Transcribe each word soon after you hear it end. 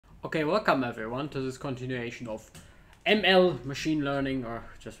Okay, welcome everyone to this continuation of ML, machine learning, or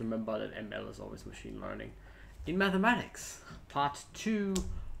just remember that ML is always machine learning, in mathematics. Part 2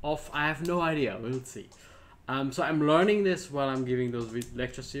 of I have no idea, we'll see. So I'm learning this while I'm giving those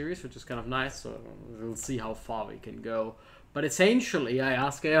lecture series, which is kind of nice, so we'll see how far we can go. But essentially, I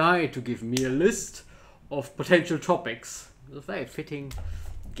ask AI to give me a list of potential topics. It's very fitting.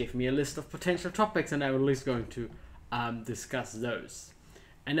 Give me a list of potential topics, and I'm at least going to discuss those.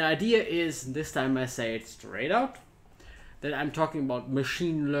 And the idea is, this time I say it straight out, that I'm talking about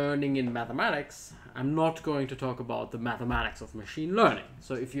machine learning in mathematics. I'm not going to talk about the mathematics of machine learning.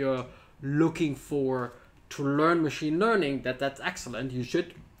 So if you're looking to learn machine learning, that's excellent. You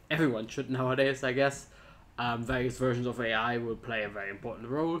should, everyone should nowadays, I guess. Various versions of AI will play a very important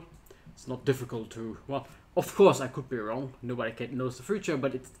role. It's not difficult to, well, of course I could be wrong. Nobody knows the future,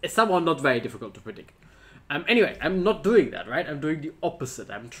 but it's somewhat not very difficult to predict. Anyway, I'm not doing that, right? I'm doing the opposite.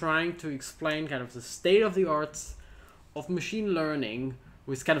 I'm trying to explain kind of the state of the arts of machine learning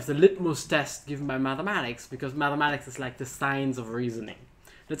with kind of the litmus test given by mathematics, because mathematics is like the science of reasoning.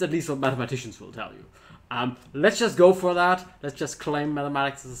 That's at least what mathematicians will tell you. Let's just go for that. Let's just claim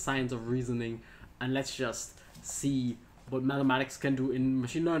mathematics is a science of reasoning, and let's just see what mathematics can do in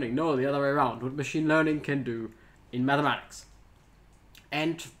machine learning. No, the other way around. What machine learning can do in mathematics.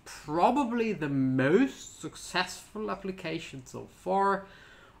 And probably the most successful application so far,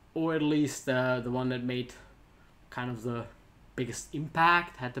 or at least the one that made kind of the biggest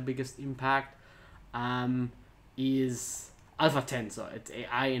impact, had the biggest impact, is alpha tensor. It's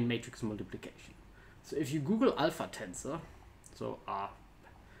AI and matrix multiplication. So if you Google alpha tensor, so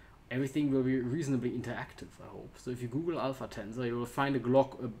everything will be reasonably interactive, I hope. So if you Google alpha tensor, you will find a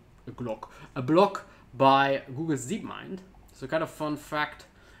blog by Google's DeepMind. So kind of fun fact,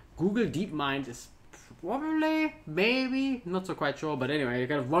 Google DeepMind is probably, maybe, not so quite sure, but anyway,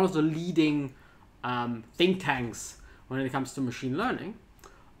 kind of one of the leading think tanks when it comes to machine learning,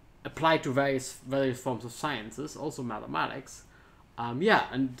 applied to various forms of sciences, also mathematics. Yeah,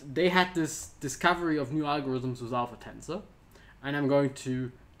 and they had this discovery of new algorithms with alpha tensor, and I'm going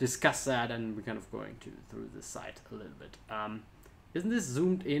to discuss that, and we're kind of going through this site a little bit. Isn't this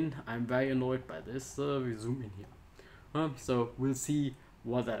zoomed in? I'm very annoyed by this. We zoom in here. So we'll see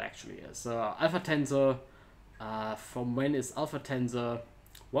what that actually is. Alpha tensor, from when is alpha tensor?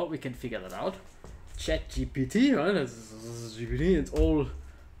 Well, we can figure that out. ChatGPT, right? This is GPT. It's all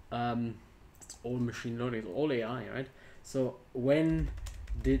machine learning. It's all AI, right? So when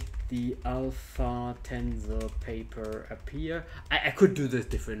did the alpha tensor paper appear? I could do this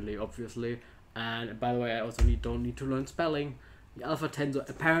differently, obviously. And by the way, I also don't need to learn spelling. The alpha tensor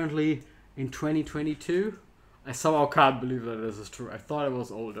apparently in 2022. I somehow can't believe that this is true. I thought it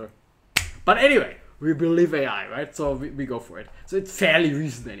was older. But anyway, we believe AI, right? So we go for it. So it's fairly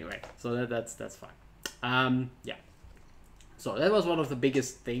recent anyway. So that's fine. Yeah. So that was one of the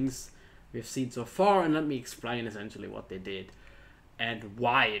biggest things we've seen so far. And let me explain essentially what they did and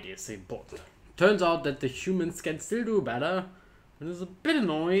why it is important. Turns out that the humans can still do better. And it's a bit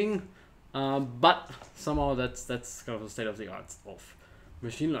annoying. But somehow that's kind of the state of the art of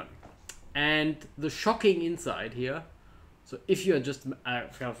machine learning. And the shocking insight here, so if you're just kind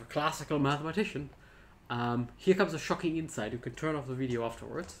of a classical mathematician, here comes a shocking insight. You can turn off the video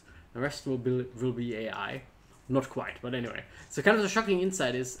afterwards. The rest will be AI. Not quite, but anyway. So kind of the shocking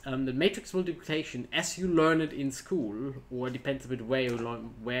insight is that matrix multiplication, as you learn it in school, or it depends a bit where you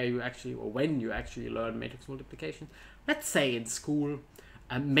learn, when you actually learn matrix multiplication. Let's say in school,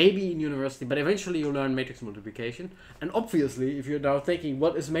 maybe in university, but eventually you learn matrix multiplication. And obviously, if you're now thinking,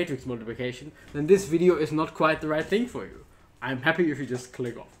 what is matrix multiplication, then this video is not quite the right thing for you. I'm happy if you just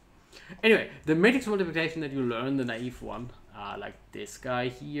click off. Anyway, the matrix multiplication that you learn, the naive one, like this guy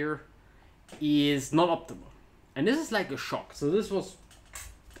here, is not optimal. And this is like a shock. So this was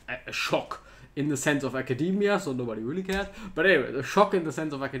a shock in the sense of academia, so nobody really cared. But anyway, the shock in the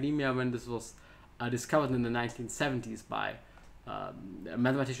sense of academia when this was discovered in the 1970s by a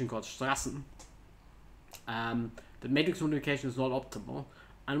mathematician called Strassen. The matrix multiplication is not optimal.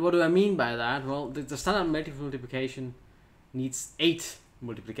 And what do I mean by that? Well, the standard matrix multiplication needs 8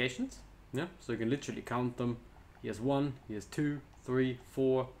 multiplications. Yeah, so you can literally count them. Here's 1, here's 2, 3,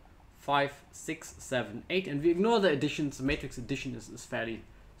 4, 5, 6, 7, 8. And we ignore the additions. The matrix addition is fairly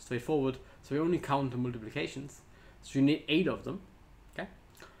straightforward. So we only count the multiplications. So you need 8 of them. Okay.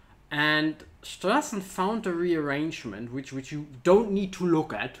 And Strassen found a rearrangement which you don't need to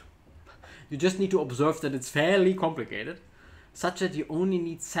look at. You just need to observe that it's fairly complicated, such that you only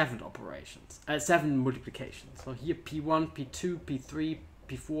need 7 operations, 7 multiplications. So here P1, P2, P3,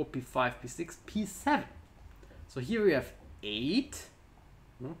 P4, P5, P6, P7. So here we have 8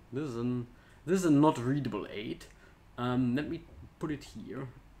 No? This is a not readable 8. Let me put it here.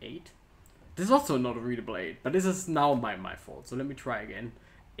 8. This is also not a readable 8, but this is now my fault. So let me try again.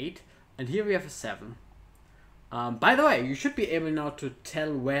 8. And here we have a 7. By the way, you should be able now to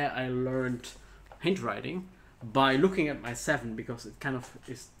tell where I learned handwriting by looking at my 7, because it kind of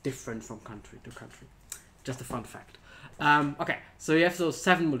is different from country to country. Just a fun fact. Okay, so you have those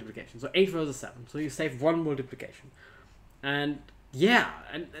 7 multiplications. So 8 versus 7. So you save 1 multiplication. And yeah,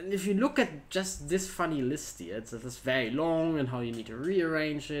 and if you look at just this funny list here, it's very long and how you need to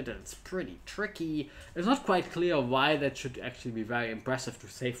rearrange it, and it's pretty tricky. It's not quite clear why that should actually be very impressive to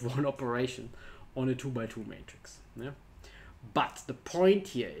save 1 operation on a 2x2 matrix. Yeah? But the point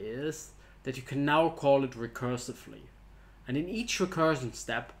here is that you can now call it recursively. And in each recursion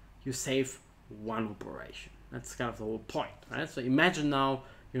step, you save 1 operation. That's kind of the whole point, right? So imagine now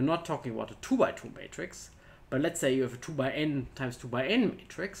you're not talking about a 2x2 matrix, but let's say you have a 2/n times 2/n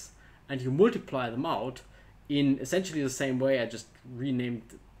matrix, and you multiply them out in essentially the same way. I just renamed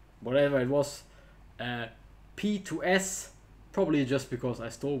whatever it was P to S, probably just because I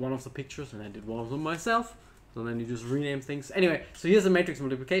stole one of the pictures and I did one of them myself. So then you just rename things. Anyway, so here's the matrix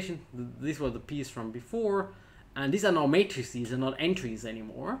multiplication. These were the P's from before, and these are now matrices and not entries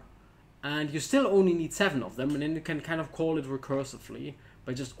anymore. And you still only need 7 of them, and then you can kind of call it recursively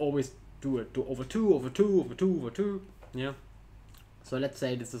by just always do it over 2 over 2 over 2 over 2. Yeah. So let's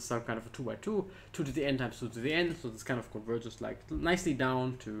say this is some kind of a 2x2, 2 to the n times 2 to the n. So this kind of converges like nicely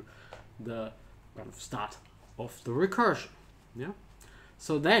down to the kind of start of the recursion. Yeah.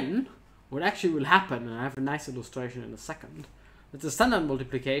 So then what actually will happen, and I have a nice illustration in a second, that the standard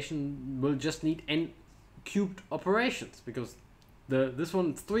multiplication will just need n cubed operations, because this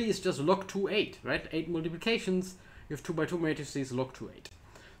one 3 is just log 2 8, right? 8 multiplications, you have 2x2 matrices, log 2 8.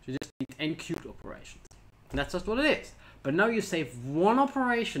 So you just need n cubed operations. And that's just what it is. But now you save 1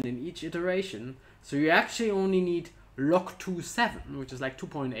 operation in each iteration, so you actually only need log 2 7, which is like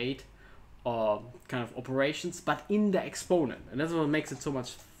 2.8 kind of operations, but in the exponent. And that's what makes it so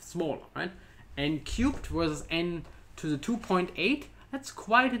much smaller, right? N cubed versus n to the 2.8, that's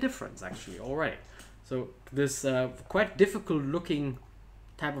quite a difference actually already. So this quite difficult looking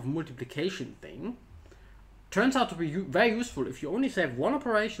type of multiplication thing turns out to be very useful if you only save 1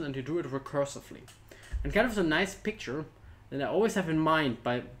 operation and you do it recursively. And kind of a nice picture that I always have in mind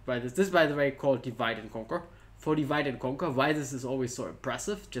by this. This is, by the way, called divide and conquer. For divide and conquer, why this is always so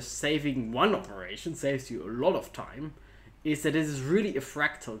impressive, just saving 1 operation saves you a lot of time, is that this is really a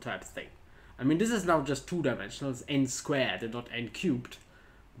fractal type thing. I mean, this is now just 2-dimensional, it's n squared and not n cubed.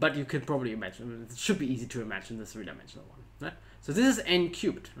 But you can probably imagine, it should be easy to imagine this 3-dimensional one, right? So this is n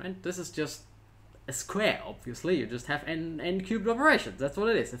cubed, right? This is just a square, obviously. You just have n cubed operations. That's what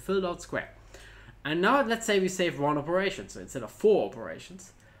it is, a filled out square. And now let's say we save 1 operation. So instead of 4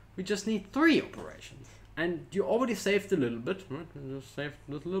 operations, we just need 3 operations. And you already saved a little bit, right? You just saved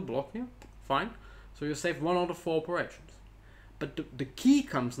this little block here, fine. So you saved 1 out of 4 operations. But the key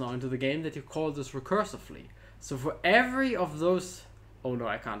comes now into the game that you call this recursively. So for every of those, oh no,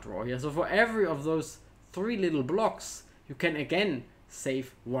 I can't draw here. So for every of those 3 little blocks, you can again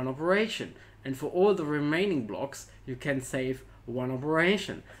save 1 operation. And for all the remaining blocks, you can save 1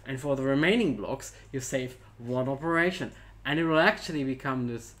 operation. And for the remaining blocks, you save 1 operation. And it will actually become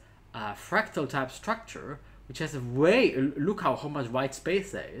this fractal type structure, which has a way, look how much white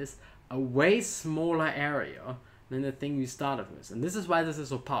space there is, a way smaller area than the thing we started with. And this is why this is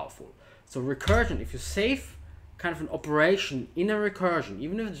so powerful. So recursion, if you save kind of an operation in a recursion,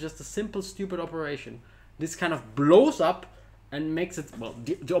 even if it's just a simple stupid operation, this kind of blows up and makes it, well,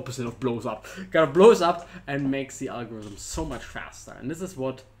 the opposite of blows up, kind of blows up and makes the algorithm so much faster. And this is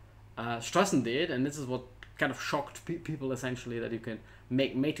what Strassen did, and this is what kind of shocked people essentially, that you can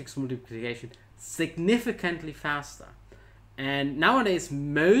make matrix multiplication significantly faster. And nowadays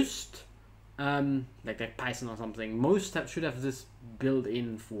most, like Python or something, most should have this built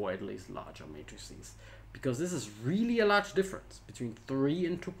in for at least larger matrices, because this is really a large difference between 3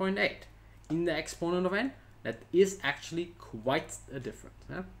 and 2.8 in the exponent of n. That is actually quite a difference.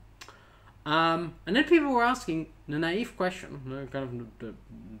 Yeah? And then people were asking the naive question, kind of the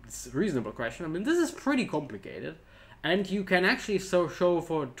reasonable question. I mean, this is pretty complicated, and you can actually show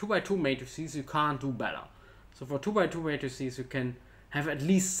for 2x2 matrices you can't do better. So for 2x2 matrices you can have at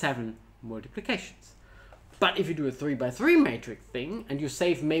least 7 multiplications. But if you do a 3x3 matrix thing and you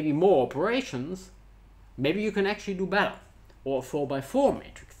save maybe more operations, maybe you can actually do better. Or a 4x4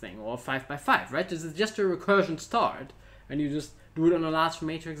 matrix thing, or a 5x5, right? This is just a recursion start, and you just do it on a large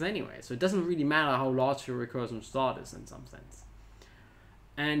matrix anyway. So it doesn't really matter how large your recursion start is in some sense.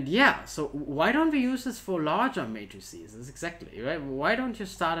 And yeah, so why don't we use this for larger matrices? That's exactly, right? Why don't you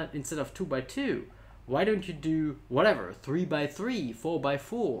start it instead of 2 by 2? Why don't you do whatever, 3 by 3, 4 by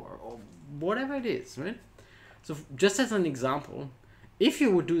 4, or whatever it is, right? So just as an example, if you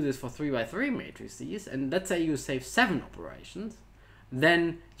would do this for 3 by 3 matrices, and let's say you save 7 operations,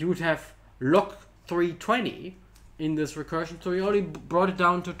 then you would have log 320 in this recursion, so you already brought it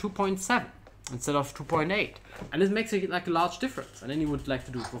down to 2.7 instead of 2.8, and this makes it like a large difference. And then you would like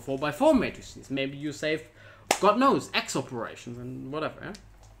to do it for 4 by 4 matrices. Maybe you save, God knows, X operations and whatever. Yeah?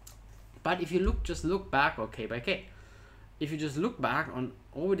 But if you just look back, or K by K, if you just look back on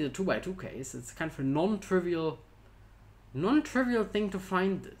already the 2 by 2 case, it's kind of a non-trivial thing to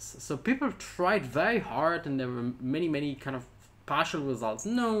find this. So people tried very hard, and there were many kind of partial results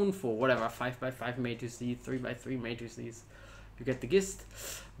known for whatever 5 by 5 matrices, 3 by 3 matrices. You get the gist.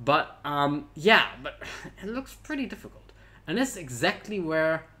 But yeah, but it looks pretty difficult. And that's exactly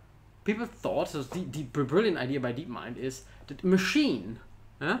where people thought, so the brilliant idea by DeepMind is that a machine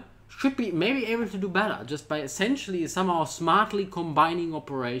should be maybe able to do better just by essentially somehow smartly combining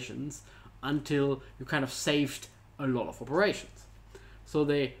operations until you kind of saved a lot of operations. So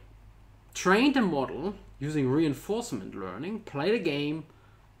they trained a model using reinforcement learning, played a game,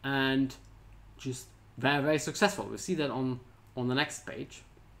 and just very successful. We see that on the next page.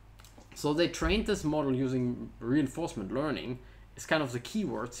 So they trained this model using reinforcement learning. It's kind of the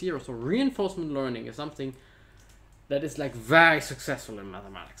keywords here. So reinforcement learning is something that is like very successful in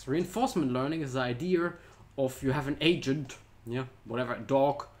mathematics. Reinforcement learning is the idea of you have an agent, whatever, a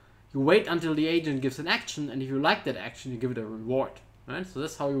dog. You wait until the agent gives an action, and if you like that action, you give it a reward, right? So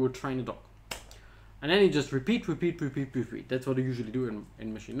that's how you would train a dog. And then you just repeat. That's what you usually do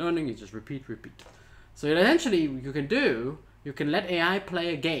in machine learning. You just repeat. So essentially, you can let AI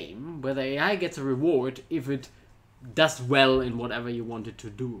play a game where the AI gets a reward if it does well in whatever you want it to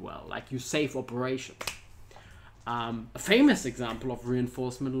do well, like you save operations. A famous example of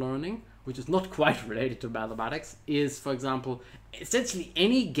reinforcement learning, which is not quite related to mathematics, is, for example, essentially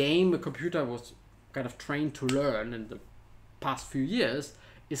any game a computer was kind of trained to learn in the past few years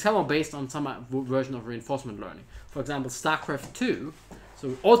is somehow based on some version of reinforcement learning. For example, StarCraft 2,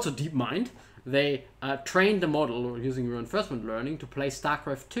 so also DeepMind, they trained the model using reinforcement learning to play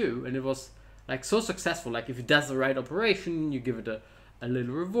StarCraft 2, and it was like so successful. Like if it does the right operation, you give it a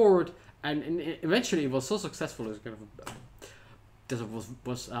little reward, and eventually it was so successful it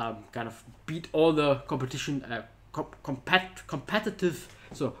was kind of beat all the competition competitive.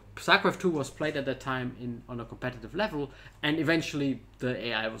 So StarCraft 2 was played at that time on a competitive level, and eventually the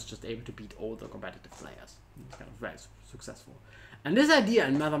AI was just able to beat all the competitive players. It's kind of very successful. And this idea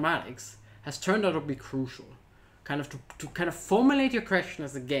in mathematics has turned out to be crucial. Kind of to kind of formulate your question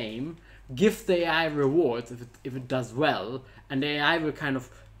as a game, give the AI rewards if it does well, and the AI will kind of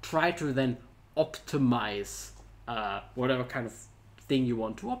try to then optimize whatever kind of thing you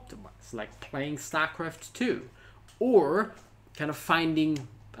want to optimize, like playing StarCraft 2, or kind of finding,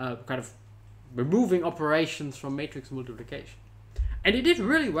 kind of removing operations from matrix multiplication. And it did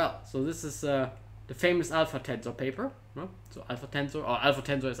really well. So this is the famous alpha tensor paper. No? So alpha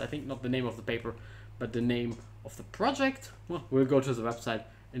tensor is, I think, not the name of the paper, but the name of the project. Well, we'll go to the website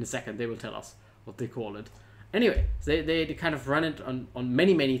in a second. They will tell us what they call it. Anyway, they kind of run it on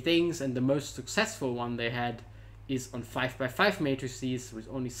many things, and the most successful one they had is on 5 by 5 matrices with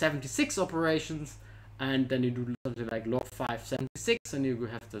only 76 operations, and then you do something like log 5 76, and you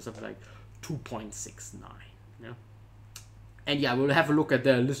have to something like 2.69. Yeah, and yeah, we'll have a look at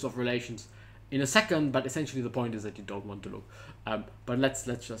the list of relations in a second, but essentially the point is that you don't want to look. But let's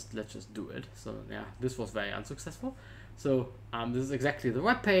just do it. So yeah, this was very unsuccessful. So this is exactly the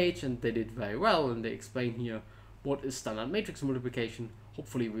web page, and they did very well, and they explain here what is standard matrix multiplication.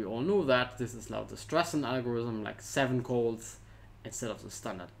 Hopefully we all know that. This is now the Strassen algorithm, like 7 calls instead of the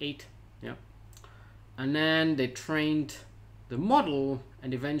standard 8. Yeah. And then they trained the model,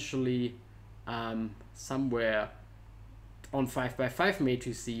 and eventually somewhere on 5 by 5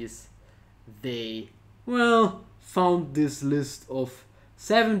 matrices they found this list of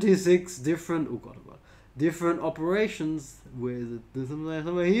 76 different different operations. Where is it?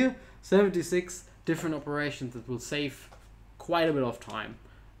 Somewhere here. 76 different operations that will save quite a bit of time.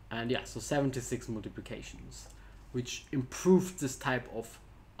 And yeah, so 76 multiplications, which improved this type of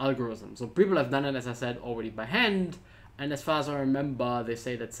algorithm. So people have done it, as I said, already by hand. And as far as I remember, they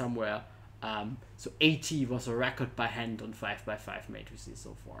say that somewhere, so 80 was a record by hand on 5 by 5 matrices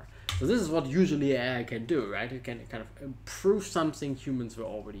so far. So this is what usually AI can do, right? It can kind of improve something humans were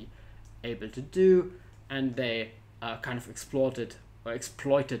already able to do, and they kind of exploited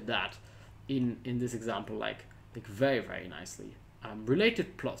that in this example, like very nicely.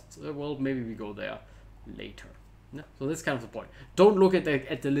 related plots. Well, maybe we go there later. Yeah? So that's kind of the point. Don't look at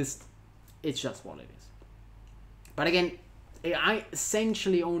the list. It's just what it is. But again, AI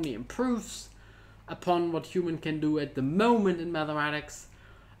essentially only improves upon what human can do at the moment in mathematics.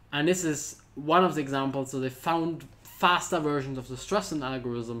 And this is one of the examples. So they found faster versions of the Strassen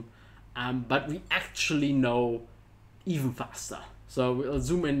algorithm, but we actually know even faster. So we'll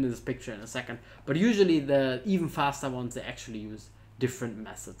zoom in this picture in a second. But usually the even faster ones, they actually use different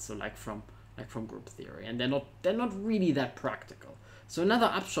methods. So like from group theory, and they're not really that practical. So another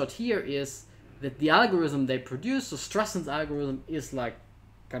upshot here is that the algorithm they produce, so Strassen's algorithm, is like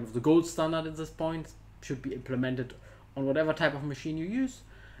kind of the gold standard at this point. Should be implemented on whatever type of machine you use.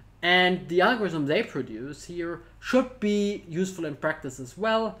 And the algorithm they produce here should be useful in practice as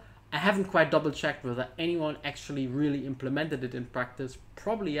well. I haven't quite double checked whether anyone actually really implemented it in practice.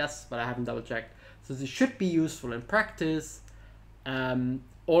 Probably yes, but I haven't double checked. So this should be useful in practice.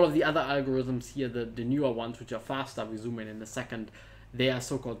 All of the other algorithms here, the newer ones, which are faster, we zoom in a second, they are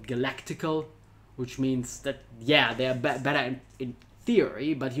so-called galactical, which means that, yeah, they are better in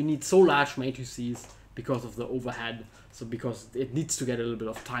theory, but you need so large matrices because of the overhead, so because it needs to get a little bit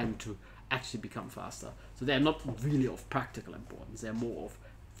of time to actually become faster. So they're not really of practical importance, they're more of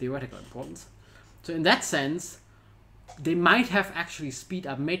theoretical importance. So in that sense, they might have actually speed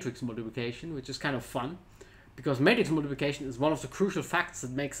up matrix multiplication, which is kind of fun, because matrix multiplication is one of the crucial facts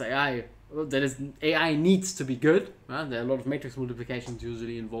that makes AI, AI needs to be good. There are a lot of matrix multiplications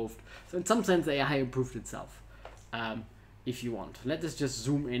usually involved. So in some sense, AI improved itself, if you want. Let us just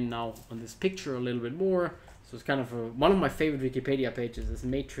zoom in now on this picture a little bit more. So it's kind of one of my favorite Wikipedia pages is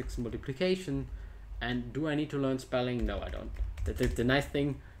matrix multiplication. And do I need to learn spelling? No, I don't. The nice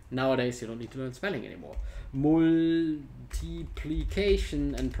thing, nowadays you don't need to learn spelling anymore.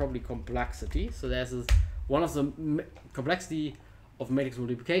 Multiplication and probably complexity. So there's one of the complexity of matrix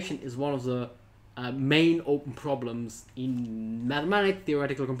multiplication is one of the main open problems in mathematics,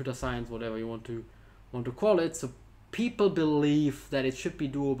 theoretical computer science, whatever you want to call it. So people believe that it should be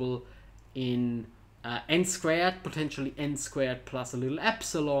doable in n squared, potentially n squared plus a little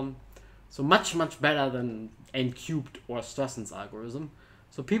epsilon. So much better than n cubed or Strassen's algorithm.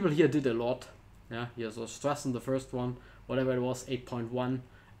 So people here did a lot. Yeah, here's Strassen, the first one, whatever it was, 8.1.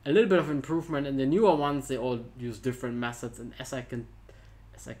 A little bit of improvement, and the newer ones, they all use different methods. And as I can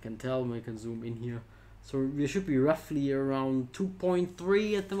tell, we can zoom in here. So we should be roughly around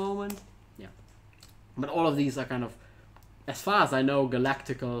 2.3 at the moment. Yeah, but all of these are kind of, as far as I know,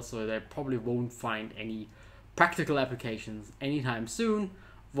 galactical, so they probably won't find any practical applications anytime soon.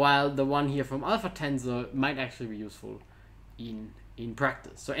 While the one here from Alpha Tensor might actually be useful in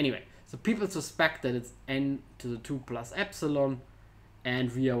practice. So anyway, so people suspect that it's n to the 2 plus epsilon.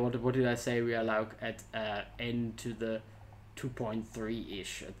 And we are, what did I say? We are like at n to the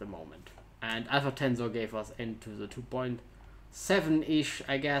 2.3-ish at the moment. And Alpha Tensor gave us n to the 2.7-ish,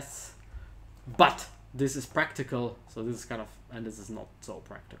 I guess. But this is practical, so this is kind of, and this is not so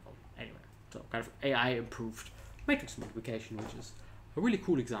practical. Anyway, so kind of AI improved matrix multiplication, which is a really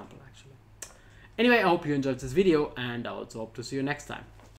cool example, actually. Anyway, I hope you enjoyed this video, and I also hope to see you next time.